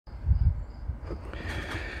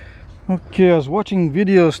Okay, I was watching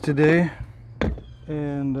videos today,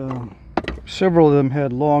 and several of them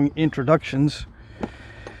had long introductions,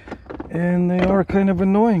 and they are kind of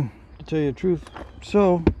annoying, to tell you the truth.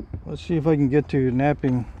 So let's see if I can get to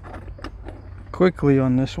napping quickly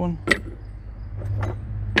on this one.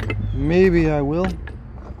 Maybe I will.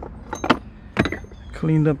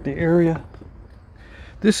 Cleaned up the area.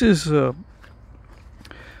 This is some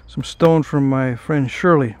stone from my friend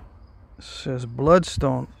Shirley. It says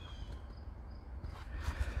Bloodstone.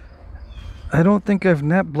 I don't think I've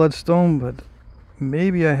napped Bloodstone, but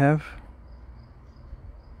maybe I have.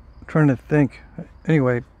 I'm trying to think.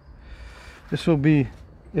 Anyway, this will be,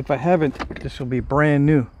 if I haven't, this will be brand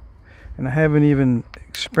new. And I haven't even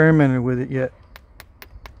experimented with it yet.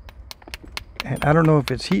 And I don't know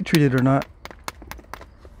if it's heat treated or not,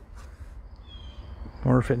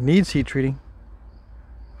 or if it needs heat treating.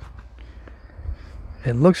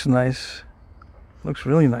 It looks nice. Looks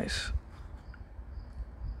really nice.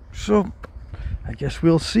 So I guess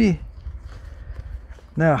we'll see.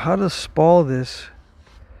 Now, how to spall this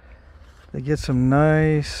to get some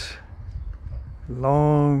nice,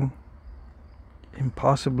 long,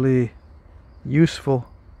 impossibly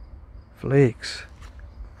useful flakes.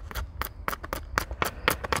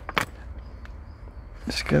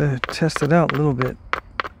 Just gotta test it out a little bit.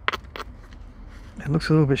 It looks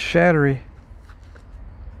a little bit shattery.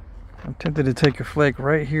 I'm tempted to take a flake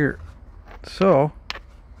right here. So I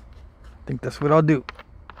think that's what I'll do.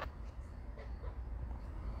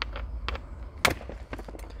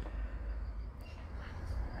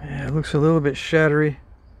 Yeah, it looks a little bit shattery,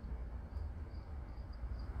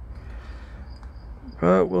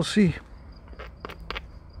 but we'll see.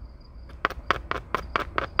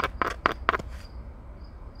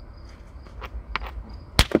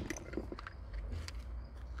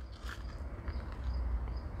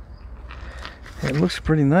 It looks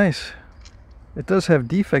pretty nice. It does have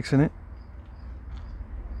defects in it.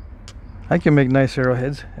 I can make nice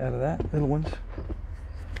arrowheads out of that, little ones.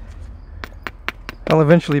 I'll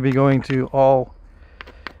eventually be going to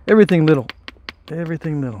everything little.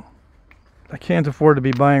 Everything little. I can't afford to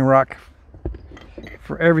be buying rock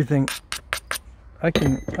for everything. I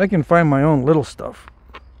can find my own little stuff,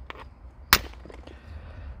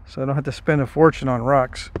 so I don't have to spend a fortune on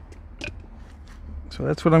rocks. So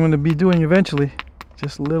that's what I'm going to be doing eventually.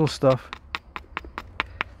 Just little stuff.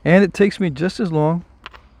 And it takes me just as long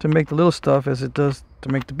to make the little stuff as it does to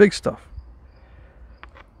make the big stuff.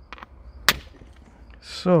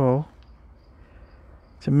 So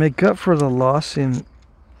to make up for the loss in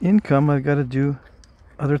income, I've got to do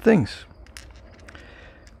other things.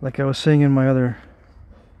 Like I was saying in my other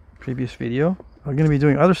previous video, I'm going to be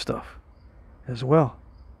doing other stuff as well.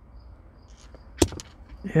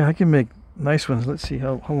 Yeah, I can make nice ones. Let's see,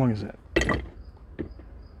 how long is that?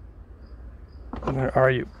 Where are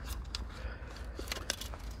you?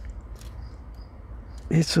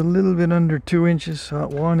 It's a little bit under 2 inches,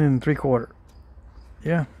 1 3/4.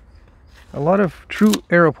 Yeah, a lot of true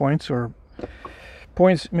arrow points, or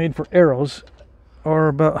points made for arrows, are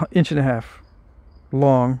about 1.5 inches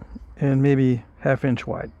long and maybe 1/2 inch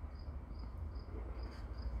wide.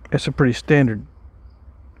 It's a pretty standard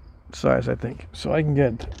size, I think. So I can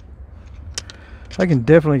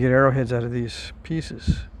definitely get arrowheads out of these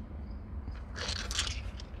pieces.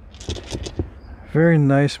 Very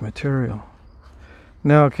nice material.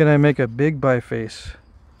 Now, can I make a big biface?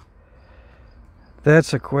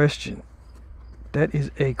 That's a question. That is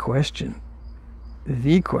a question.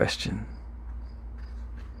 The question.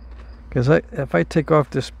 Because if I take off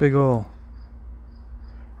this big old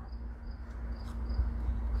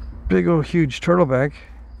huge turtleback,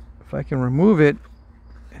 if I can remove it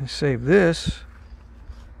and save this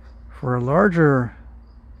for a larger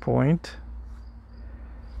point,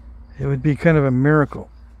 it would be kind of a miracle.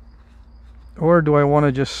 Or do I want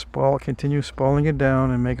to just continue spalling it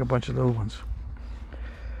down and make a bunch of little ones?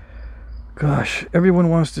 Gosh, everyone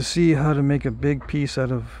wants to see how to make a big piece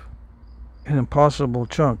out of an impossible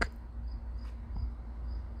chunk.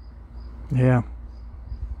 Yeah.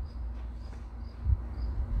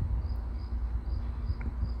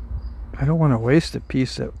 I don't want to waste a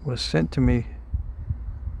piece that was sent to me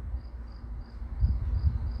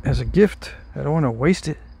as a gift. I don't want to waste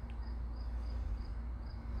it.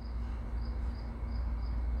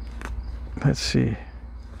 Let's see.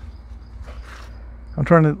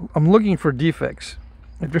 I'm looking for defects.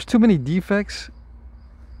 If there's too many defects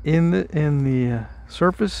in the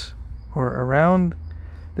surface or around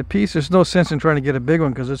the piece, there's no sense in trying to get a big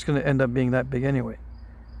one, because it's going to end up being that big anyway.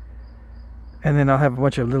 And then I'll have a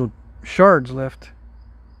bunch of little shards left.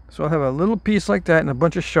 So I'll have a little piece like that and a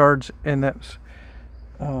bunch of shards, and that's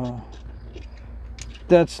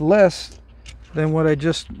that's less than what I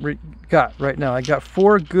just got right now. I got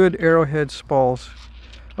 4 good arrowhead spalls.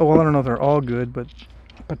 Oh, well, I don't know if they're all good, but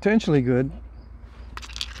potentially good.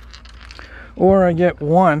 Or I get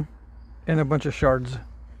 1 and a bunch of shards.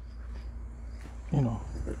 You know,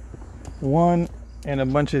 1 and a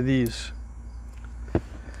bunch of these.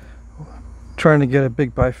 Trying to get a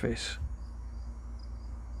big pie face.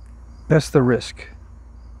 That's the risk.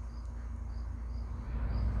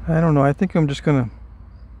 I don't know. I think I'm just gonna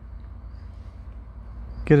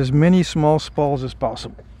get as many small spalls as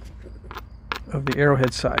possible of the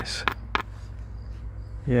arrowhead size.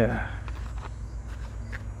 Yeah.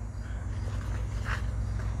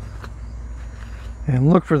 And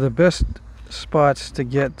look for the best spots to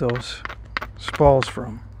get those spalls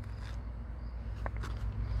from.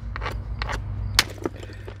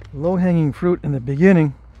 Low-hanging fruit in the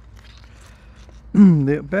beginning.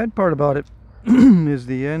 The bad part about it is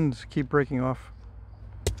the ends keep breaking off.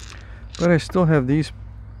 But I still have these.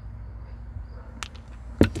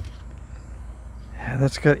 Yeah,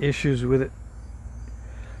 that's got issues with it.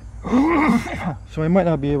 So I might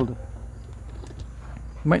not be able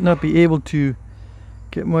to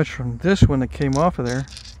get much from this one that came off of there,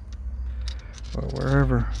 or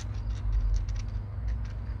wherever.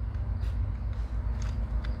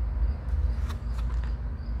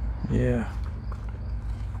 Yeah.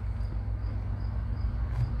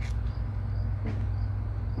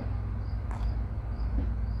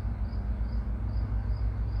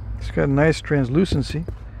 It's got a nice translucency.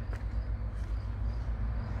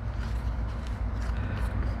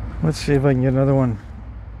 Let's see if I can get another one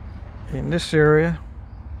in this area.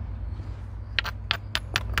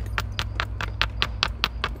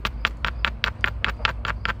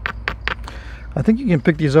 I think you can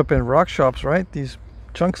pick these up in rock shops, right? These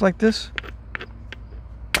chunks like this.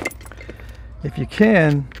 If you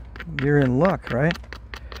can, you're in luck, right?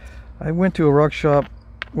 I went to a rock shop.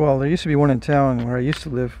 Well, there used to be one in town where I used to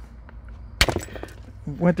live.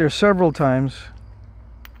 Went there several times,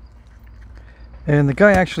 and the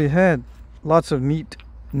guy actually had lots of neat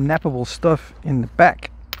knappable stuff in the back,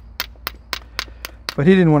 but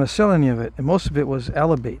he didn't want to sell any of it, and most of it was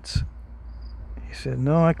alabates. He said,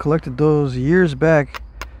 no, I collected those years back,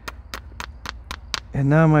 and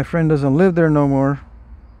now my friend doesn't live there no more,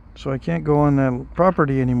 so I can't go on that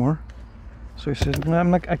property anymore. So he said,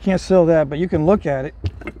 no, I can't sell that, but you can look at it,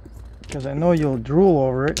 because I know you'll drool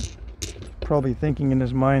over it. Probably thinking in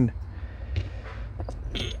his mind,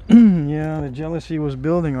 yeah, the jealousy was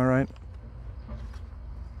building, all right.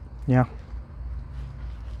 Yeah.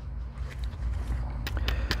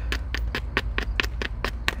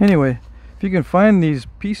 Anyway, if you can find these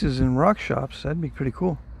pieces in rock shops, that'd be pretty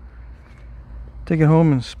cool. Take it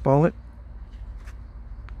home and spall it.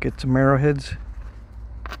 Get some arrowheads.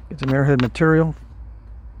 Get some arrowhead material.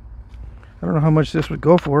 I don't know how much this would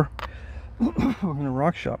go for in a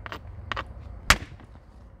rock shop.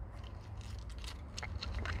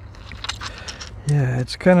 Yeah,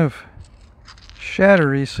 it's kind of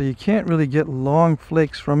shattery, so you can't really get long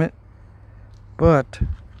flakes from it, but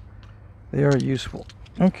they are useful.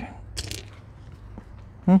 Okay.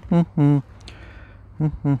 I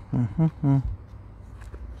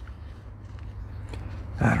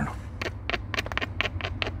don't know.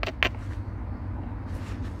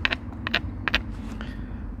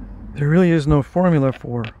 There really is no formula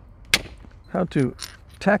for how to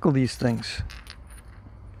tackle these things.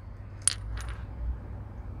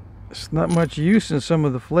 It's not much use in some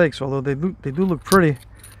of the flakes, although they do look pretty.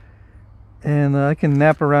 And I can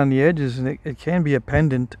nap around the edges, and it can be a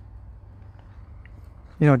pendant.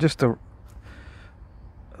 You know, just a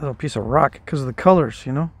little piece of rock because of the colors,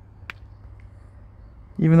 you know.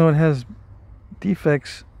 Even though it has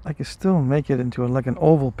defects, I can still make it into like an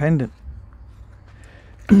oval pendant.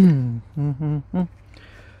 Of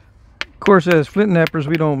course, as flint knappers,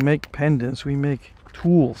 we don't make pendants, we make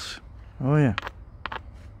tools. Oh yeah.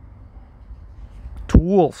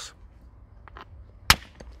 Tools.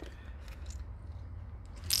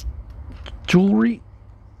 Jewelry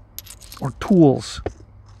or tools?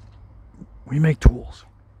 We make tools.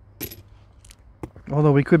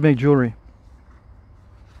 Although we could make jewelry.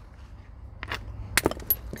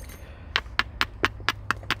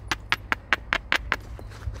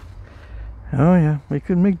 Oh yeah, we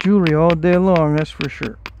could make jewelry all day long, that's for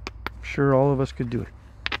sure. I'm sure all of us could do it.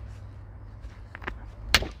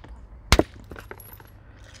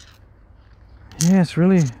 Yeah, it's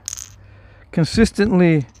really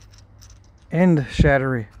consistently end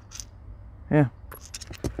shattery. Yeah.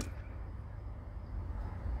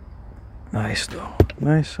 Nice though.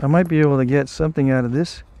 Nice. I might be able to get something out of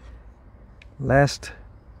this last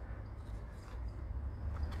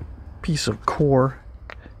piece of core.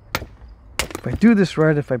 If I do this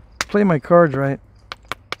right, if I play my cards right,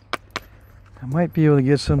 I might be able to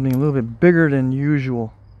get something a little bit bigger than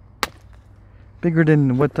usual. Bigger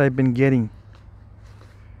than what I've been getting.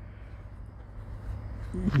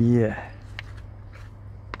 Yeah.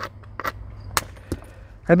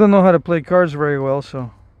 I don't know how to play cards very well,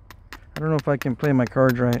 so I don't know if I can play my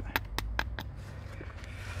cards right.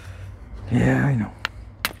 Yeah, I know.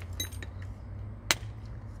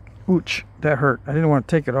 Ouch, that hurt. I didn't want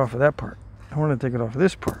to take it off of that part. I wanted to take it off of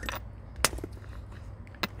this part.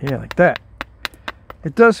 Yeah, like that.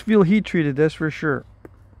 It does feel heat treated, that's for sure.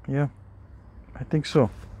 Yeah, I think so.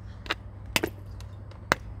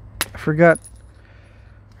 I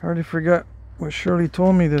already forgot what Shirley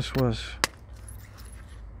told me this was.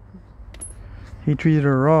 Heat treated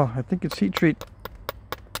or raw. I think it's heat treat.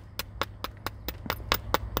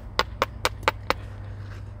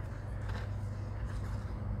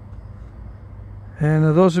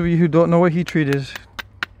 And those of you who don't know what heat treat is,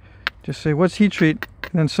 just say, what's heat treat?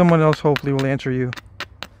 And then someone else hopefully will answer you.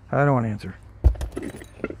 I don't want to answer.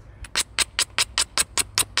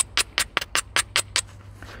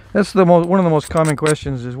 That's one of the most common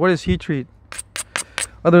questions is, what is heat treat?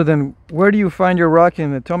 Other than, where do you find your rock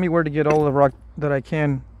in? Tell me where to get all the rock that I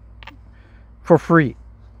can for free.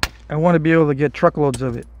 I want to be able to get truckloads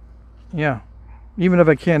of it. Yeah. Even if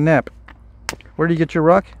I can't nap. Where do you get your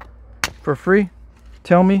rock? For free?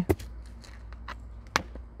 Tell me.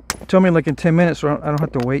 Tell me like in 10 minutes so I don't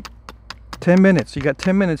have to wait. 10 minutes. You got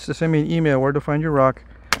 10 minutes to send me an email where to find your rock.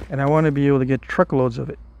 And I want to be able to get truckloads of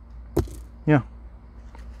it. Yeah.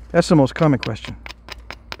 That's the most common question.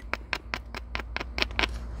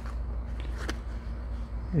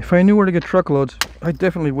 If I knew where to get truckloads, I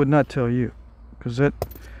definitely would not tell you. Because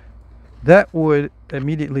that would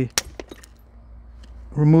immediately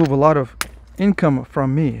remove a lot of income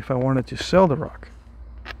from me if I wanted to sell the rock.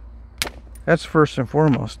 That's first and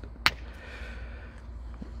foremost.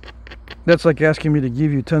 That's like asking me to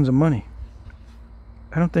give you tons of money.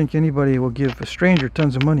 I don't think anybody will give a stranger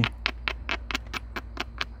tons of money.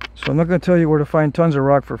 So I'm not going to tell you where to find tons of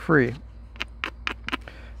rock for free.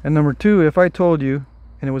 And number two, if I told you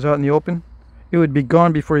and it was out in the open, it would be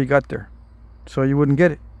gone before you got there. So you wouldn't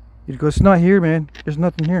get it. You'd go, it's not here, man. There's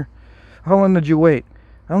nothing here. How long did you wait?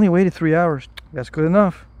 I only waited 3 hours. That's good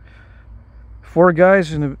enough. 4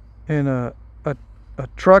 guys in a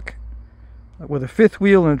truck with a 5th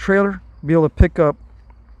wheel and a trailer be able to pick up,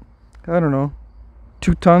 I don't know,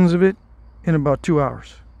 2 tons of it in about 2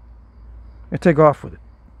 hours and take off with it.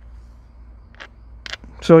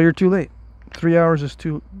 So you're too late. 3 hours is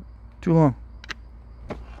too long.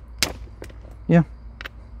 Yeah.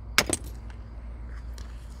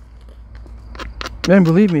 And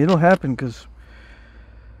believe me, it'll happen, because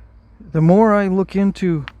the more I look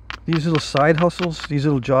into these little side hustles, these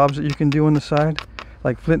little jobs that you can do on the side,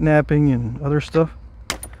 like Flintknapping and other stuff,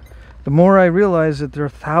 the more I realize that there are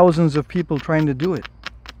thousands of people trying to do it.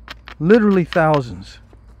 Literally thousands.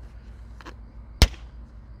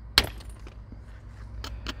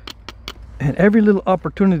 And every little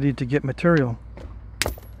opportunity to get material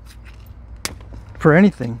for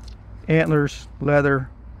anything, antlers, leather,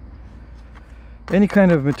 any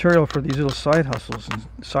kind of material for these little side hustles and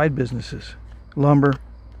side businesses, lumber,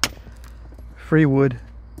 free wood,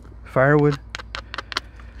 firewood,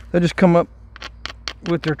 they just come up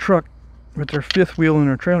with their truck with their 5th wheel and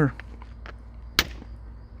their trailer,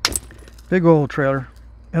 big old trailer,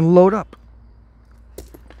 and load up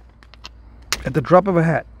at the drop of a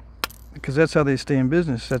hat, because that's how they stay in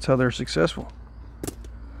business. That's how they're successful.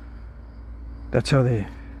 That's how they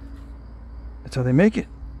make it.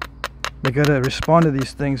 They gotta respond to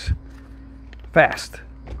these things fast.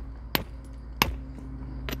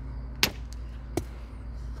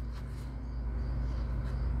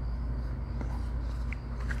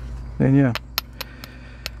 And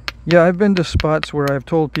yeah, I've been to spots where I've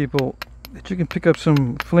told people that you can pick up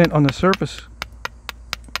some flint on the surface.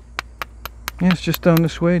 Yeah, it's just down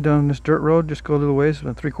this way, down this dirt road. Just go a little ways,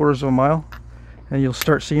 about 3/4 of a mile, and you'll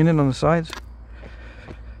start seeing it on the sides.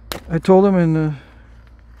 I told them, and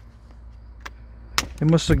it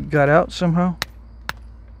must have got out somehow.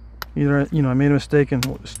 Either, I made a mistake and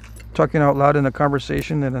was talking out loud in a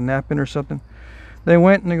conversation at a napping or something. They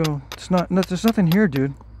went and they go, there's nothing here,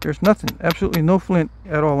 dude. There's nothing, absolutely no flint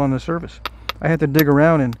at all on the surface. I had to dig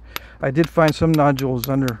around, and I did find some nodules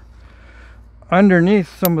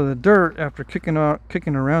underneath some of the dirt. After kicking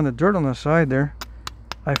around the dirt on the side there,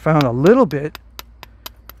 I found a little bit.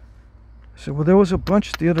 I said, well, there was a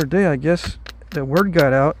bunch the other day. I guess the word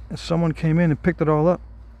got out and someone came in and picked it all up.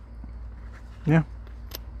 Yeah.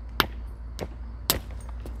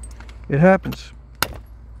 It happens.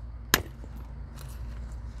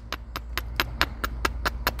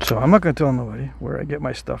 So I'm not going to tell nobody where I get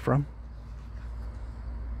my stuff from,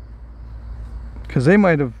 because they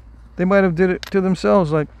might have did it to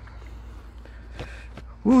themselves. Like,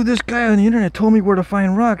 ooh, this guy on the internet told me where to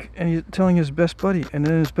find rock, and he's telling his best buddy, and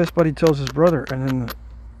then his best buddy tells his brother, and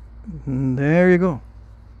then there you go.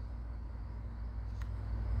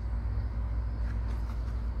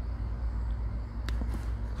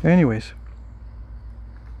 Anyways,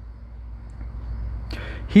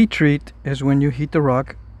 heat treat is when you heat the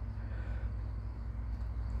rock,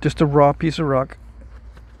 just a raw piece of rock.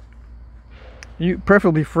 You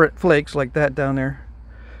preferably flakes like that down there,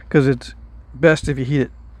 because it's best if you heat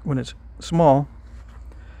it when it's small,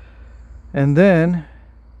 and then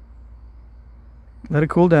let it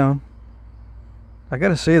cool down. I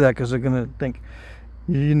gotta say that because they're gonna think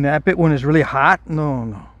you nap it when it's really hot.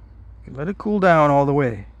 No, let it cool down all the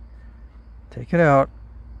way. Take it out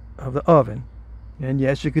of the oven, and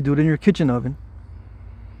yes, you could do it in your kitchen oven.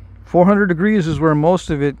 400 degrees is where most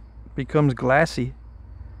of it becomes glassy,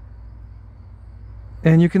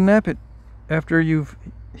 and you can nap it after you've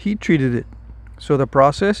heat treated it. So the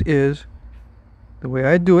process is, the way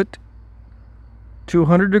I do it,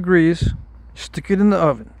 200 degrees, stick it in the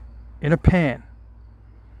oven, in a pan,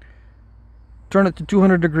 turn it to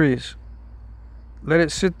 200 degrees, let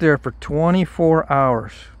it sit there for 24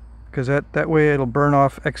 hours, because that way it'll burn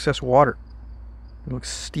off excess water. It'll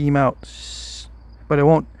steam out, but it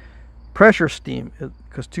won't pressure steam,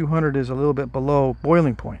 because 200 is a little bit below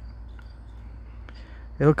boiling point.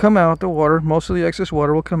 It'll come out, the water, most of the excess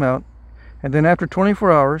water will come out, and then after 24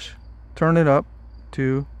 hours, turn it up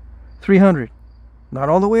to 300. Not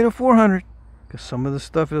all the way to 400, because some of the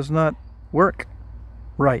stuff does not work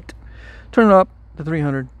right. Turn it up to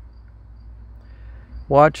 300.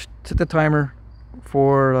 Watch, set the timer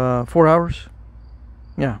for 4 hours.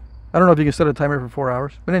 Yeah, I don't know if you can set a timer for 4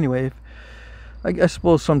 hours, but anyway, I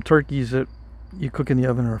suppose some turkeys that you cook in the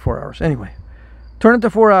oven are 4 hours. Anyway, turn it to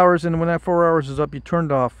 4 hours, and when that 4 hours is up, you turn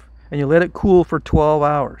it off, and you let it cool for 12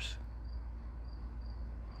 hours.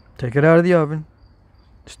 Take it out of the oven,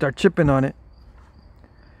 start chipping on it.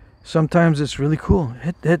 Sometimes it's really cool.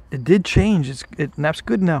 It did change. It naps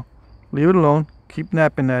good now. Leave it alone. Keep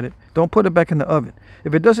napping at it. Don't put it back in the oven.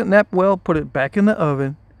 If it doesn't nap well, put it back in the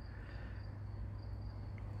oven.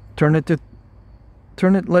 Turn it,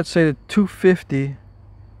 let's say, to 250.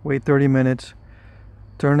 Wait 30 minutes.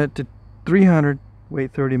 Turn it to 300.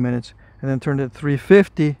 Wait 30 minutes. And then turn it to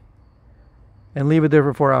 350. And leave it there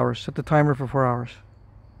for 4 hours. Set the timer for 4 hours.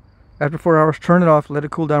 After 4 hours, turn it off. Let it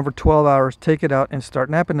cool down for 12 hours. Take it out and start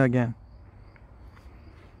napping again.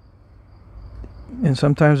 And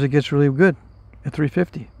sometimes it gets really good at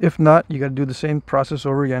 350. If not, you got to do the same process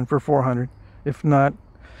over again for 400. If not,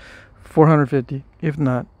 450. If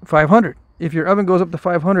not, 500. If your oven goes up to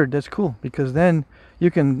 500, that's cool, because then you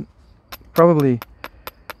can probably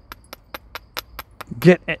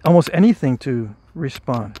get almost anything to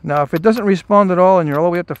respond. Now, if it doesn't respond at all and you're all the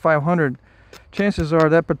way up to 500, chances are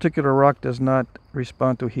that particular rock does not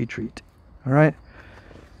respond to heat treat. All right?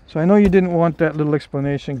 So I know you didn't want that little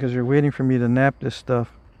explanation because you're waiting for me to nap this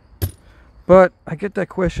stuff. But I get that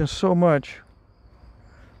question so much.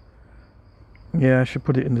 Yeah, I should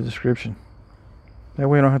put it in the description. That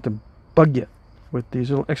way I don't have to bug you with these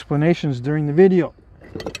little explanations during the video.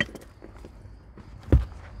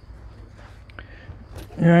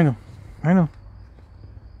 Yeah, I know.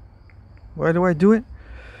 Why do I do it?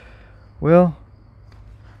 Well,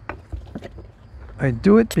 I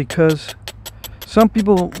do it because some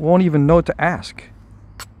people won't even know to ask.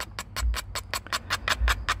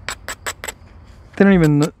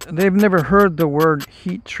 They've never heard the word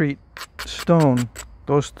heat treat stone,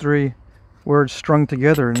 those three words strung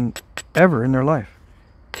together ever in their life.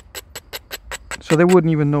 So they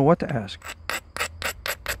wouldn't even know what to ask.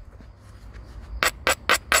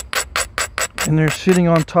 And they're sitting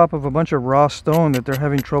on top of a bunch of raw stone that they're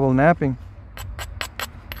having trouble napping.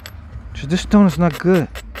 So this stone is not good.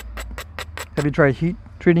 Have you tried heat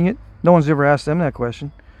treating it? No one's ever asked them that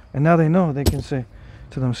question. And now they know. They can say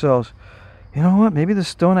to themselves, you know what, maybe the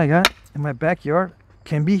stone I got in my backyard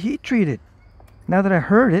can be heat treated. Now that I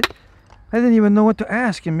heard it, I didn't even know what to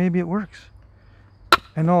ask, and maybe it works.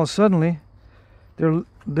 And all of a sudden,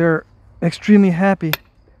 they're extremely happy.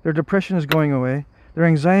 Their depression is going away. Their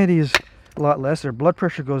anxiety is a lot less. Their blood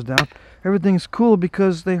pressure goes down. Everything's cool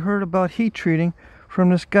because they heard about heat treating from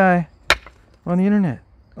this guy on the internet,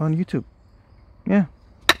 on YouTube. Yeah.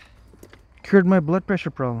 Cured my blood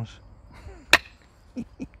pressure problems.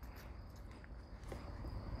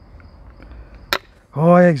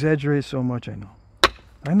 Oh, I exaggerate so much, I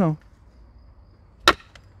know.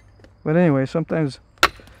 But anyway, sometimes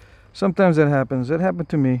that happens. That happened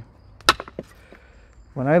to me.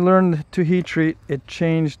 When I learned to heat treat, it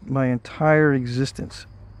changed my entire existence,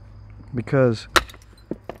 because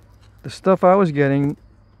the stuff I was getting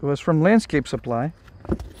was from Landscape Supply.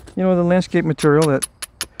 You know, the landscape material that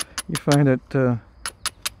you find at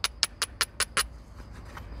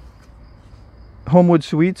Homewood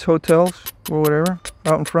Suites, hotels, or whatever,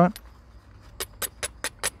 out in front.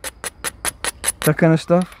 That kind of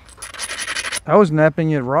stuff. I was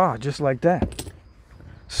napping it raw, just like that.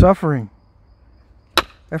 Suffering.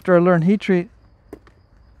 After I learned heat treat,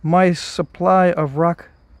 my supply of rock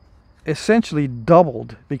essentially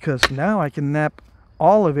doubled, because now I can nap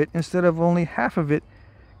all of it instead of only half of it,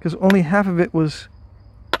 because only half of it was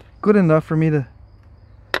good enough for me to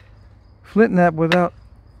flint nap without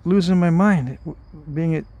losing my mind,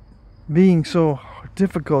 being so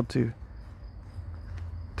difficult to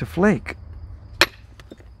flake.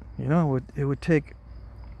 You know, it would take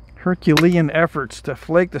Herculean efforts to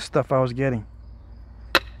flake the stuff I was getting.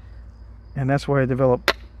 And that's why I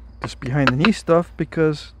developed this behind the knee stuff,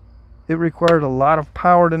 because it required a lot of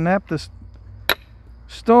power to nap this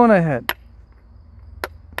stone I had.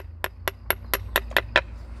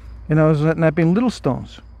 And I was napping little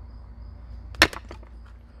stones.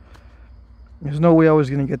 There's no way I was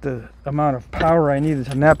going to get the amount of power I needed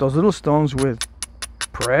to nap those little stones with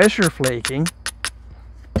pressure flaking.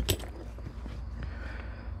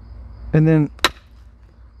 And then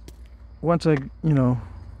once I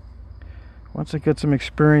got some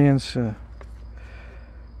experience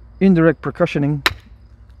indirect percussioning,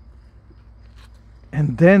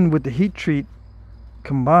 and then with the heat treat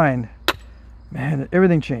combined, man,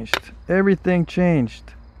 everything changed. Everything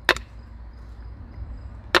changed.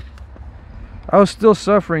 I was still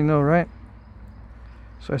suffering though, right?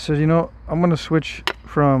 So I said, you know, I'm going to switch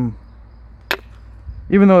from,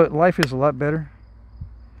 even though life is a lot better,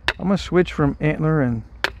 I'm going to switch from antler and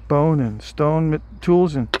bone and stone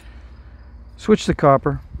tools and switch to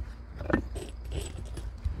copper.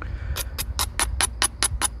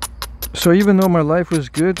 So even though my life was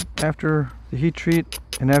good after the heat treat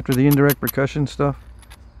and after the indirect percussion stuff,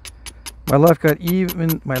 my life got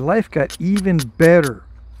even better.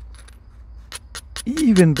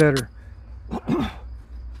 Even better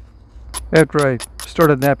after I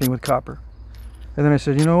started napping with copper. And then I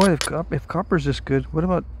said, you know what, if copper's this good, what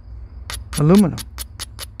about aluminum?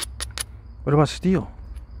 What about steel?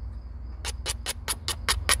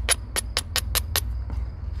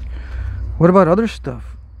 What about other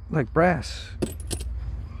stuff like brass?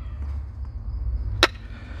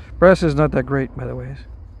 Brass is not that great, by the way.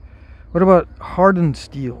 What about hardened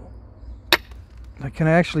steel? Like, can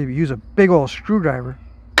I actually use a big old screwdriver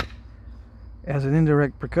as an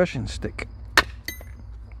indirect percussion stick?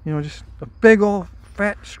 You know, just a big old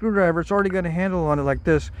fat screwdriver. It's already got a handle on it like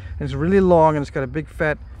this, and it's really long, and it's got a big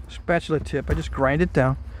fat spatula tip. I just grind it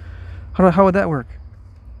down. How would that work?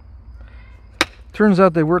 Turns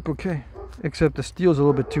out they work okay, except the steel's a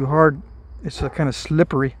little bit too hard. It's kind of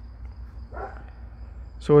slippery,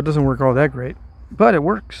 so it doesn't work all that great, but it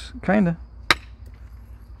works, kinda.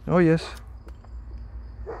 Oh yes.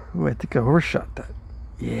 Ooh, I think I overshot that.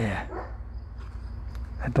 Yeah.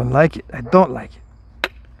 I don't like it. I don't like it.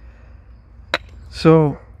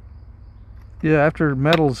 So, yeah, after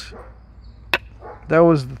metals, that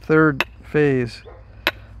was the third phase.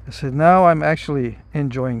 I said, now I'm actually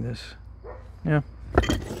enjoying this. Yeah.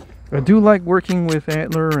 I do like working with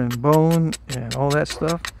antler and bone and all that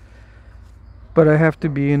stuff, but I have to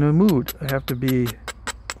be in a mood. I have to be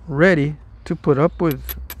ready to put up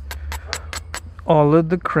with all of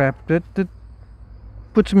the crap that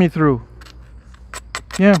puts me through.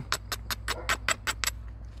 Yeah.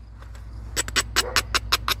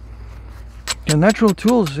 The natural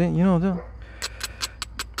tools, you know,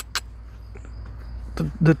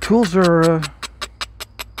 the tools are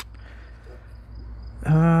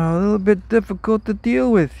a little bit difficult to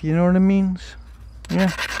deal with, you know what I mean?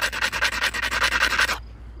 Yeah.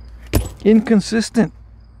 Inconsistent.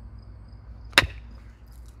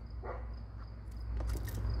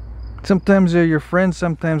 Sometimes they're your friends,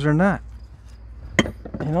 sometimes they're not.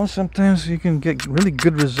 You know, sometimes you can get really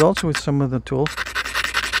good results with some of the tools,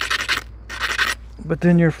 but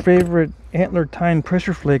then your favorite antler tine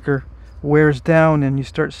pressure flaker wears down and you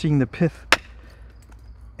start seeing the pith.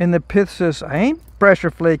 And the pith says, I ain't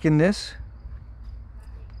pressure flaking this.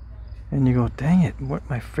 And you go, dang it, what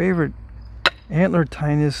my favorite antler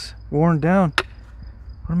tine is worn down.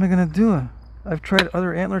 What am I gonna do? I've tried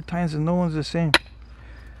other antler tines and no one's the same.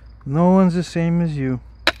 No one's the same as you.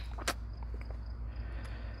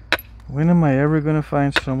 When am I ever gonna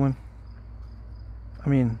find someone I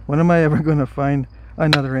mean, when am I ever going to find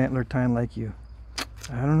another antler tine like you?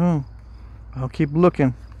 I don't know. I'll keep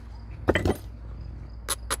looking.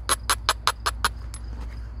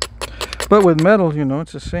 But with metal, you know,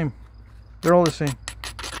 it's the same. They're all the same.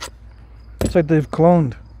 It's like they've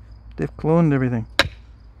cloned. They've cloned everything.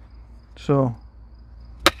 So,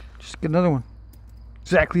 just get another one.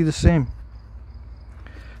 Exactly the same.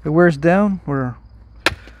 It wears down or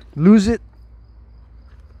lose it.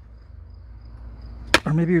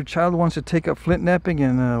 Or maybe your child wants to take up flint napping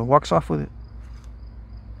and walks off with it.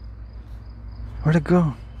 Where'd it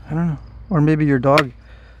go? I don't know. Or maybe your dog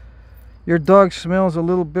smells a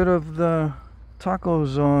little bit of the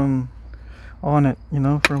tacos on it, you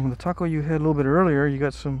know, from the taco you had a little bit earlier. You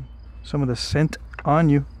got some of the scent on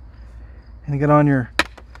you, and you got on your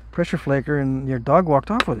pressure flaker, and your dog walked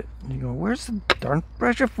off with it. And you go, where's the darn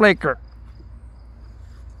pressure flaker?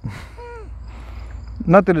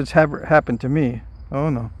 Not that it's ever happened to me. Oh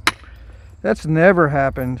no, that's never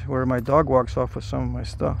happened where my dog walks off with some of my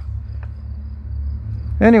stuff.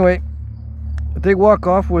 Anyway, they walk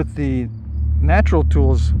off with the natural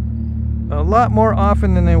tools a lot more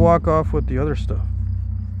often than they walk off with the other stuff.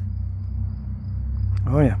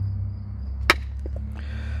 Oh yeah.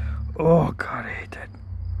 Oh God, I hate that.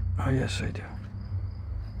 Oh yes, I do.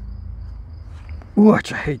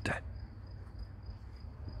 Watch, I hate that.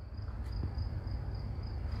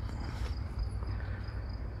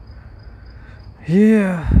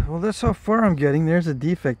 Yeah, well, that's how far I'm getting. There's a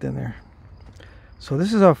defect in there. So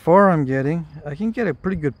this is how far I'm getting. I can get a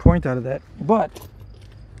pretty good point out of that. But,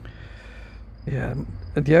 yeah,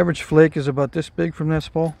 the average flake is about this big from that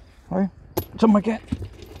spool. Right? Something like that.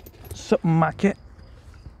 Something like that.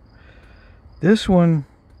 This one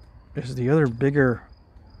is the other bigger.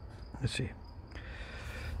 Let's see.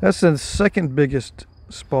 That's the second biggest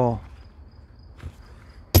spall.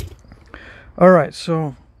 Alright,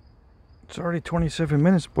 so it's already 27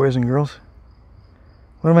 minutes, boys and girls.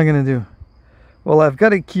 What am I going to do? Well, I've got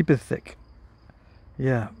to keep it thick.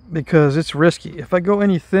 Yeah, because it's risky. If I go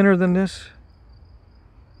any thinner than this,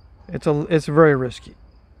 it's very risky.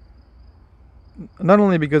 Not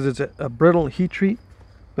only because it's a brittle heat treat,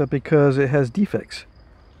 but because it has defects.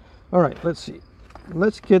 Alright, let's see.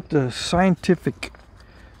 Let's get the scientific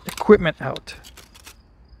equipment out.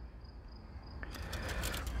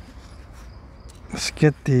 Let's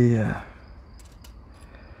get the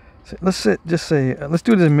let's just say let's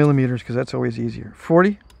do it in millimeters, because that's always easier.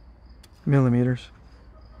 40 millimeters.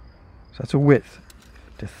 So that's a width.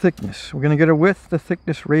 The thickness, we're going to get a width to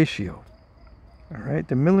thickness ratio. All right,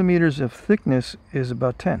 the millimeters of thickness is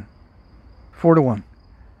about 10, 4 to 1.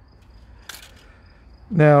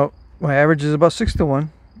 Now my average is about 6 to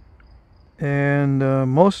 1, and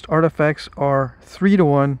most artifacts are 3 to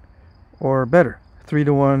 1 or better. 3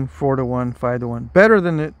 to 1, 4 to 1, 5 to 1. Better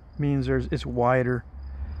than it means it's wider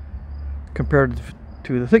compared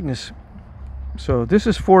to the thickness. So this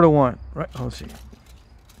is 4 to 1, right? Oh, let's see.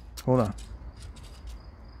 Hold on.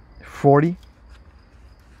 40,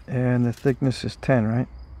 and the thickness is 10, right?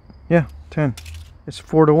 Yeah, 10. It's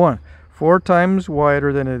 4 to 1. 4 times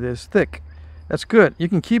wider than it is thick. That's good. You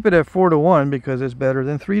can keep it at 4 to 1 because it's better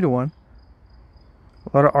than 3 to 1.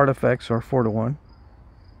 A lot of artifacts are 4 to 1.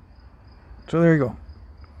 So there you go.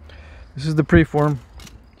 This is the preform.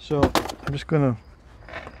 So I'm just going to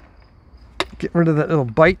get rid of that little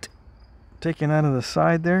bite taken out of the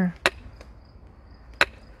side there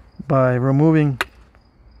by removing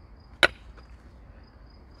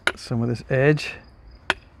some of this edge.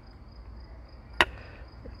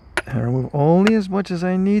 And remove only as much as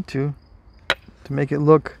I need to make it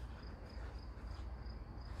look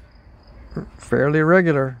fairly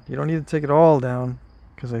regular. You don't need to take it all down,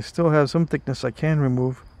 because I still have some thickness I can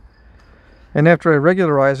remove. And after I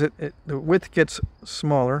regularize it, the width gets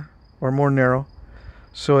smaller or more narrow,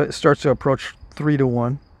 so it starts to approach 3 to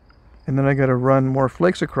 1, and then I got to run more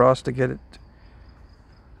flakes across to get it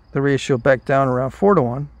the ratio back down around 4 to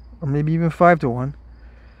 1, or maybe even 5 to 1.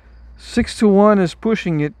 6 to 1 is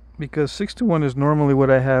pushing it, because 6 to 1 is normally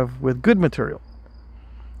what I have with good material.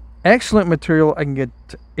 Excellent material I can get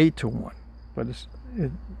to 8 to 1, but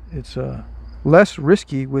it's less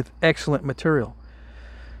risky with excellent material.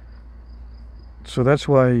 So that's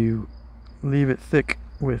why you leave it thick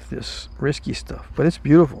with this risky stuff. But it's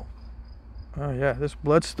beautiful. Oh yeah, this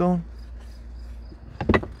bloodstone.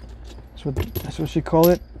 That's what you call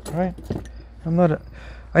it, right?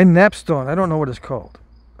 I nap stone. I don't know what it's called.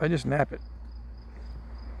 I just nap it.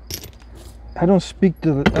 I don't speak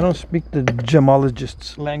the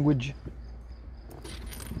gemologist's language.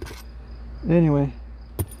 Anyway,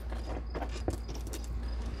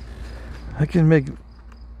 I can make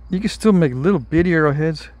You can still make little bitty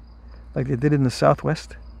arrowheads like they did in the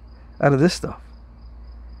Southwest out of this stuff.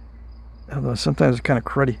 Although sometimes it's kind of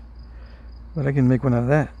cruddy, but I can make one out of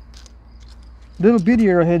that. Little bitty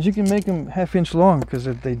arrowheads, you can make them 1/2 inch long because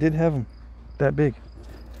they did have them that big.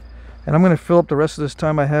 And I'm going to fill up the rest of this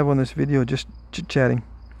time I have on this video just chit-chatting.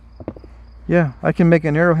 Yeah, I can make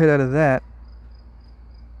an arrowhead out of that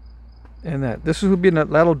and that. This would be a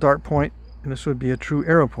little dart point, and this would be a true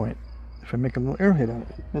arrow point if I make a little arrowhead out of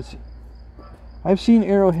it. Let's see. I've seen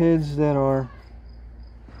arrowheads that are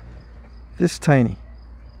this tiny,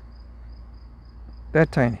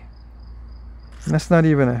 that tiny, and that's not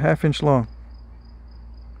even a 1/2 inch long.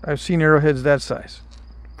 I've seen arrowheads that size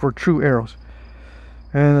for true arrows.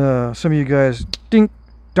 And some of you guys, dink,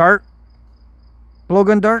 dart,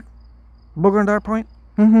 blowgun dart point.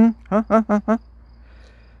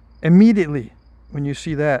 Immediately when you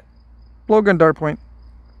see that, blowgun dart point.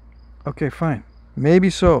 Okay, fine, maybe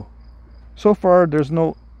so. So far, there's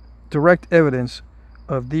no direct evidence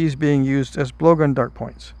of these being used as blowgun dart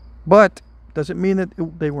points, but doesn't mean that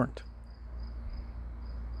they weren't.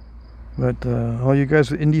 But all you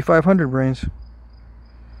guys with Indy 500 brains,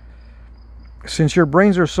 since your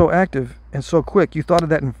brains are so active and so quick, you thought of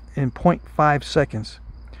that in 0.5 seconds.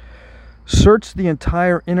 Search the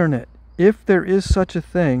entire internet. If there is such a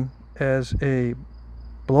thing as a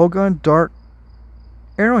blowgun dart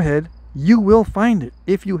arrowhead, you will find it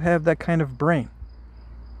if you have that kind of brain.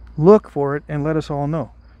 Look for it and let us all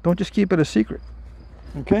know. Don't just keep it a secret.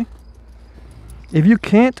 Okay? If you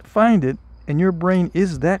can't find it and your brain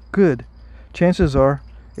is that good, chances are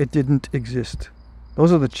it didn't exist.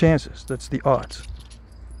 Those are the chances. That's the odds.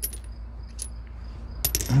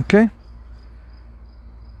 Okay?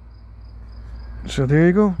 So there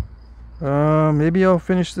you go. Maybe I'll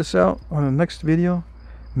finish this out on the next video.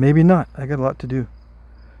 Maybe not. I got a lot to do.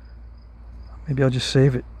 Maybe I'll just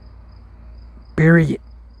save it. Bury it.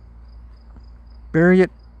 Bury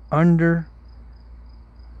it under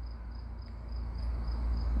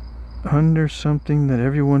something that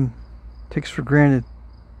everyone takes for granted.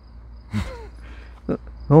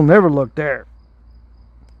 They'll never look there.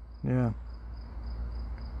 Yeah.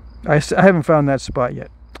 I haven't found that spot yet.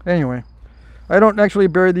 Anyway, I don't actually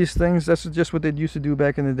bury these things. That's just what they used to do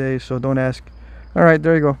back in the day, so don't ask. All right,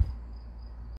 there you go.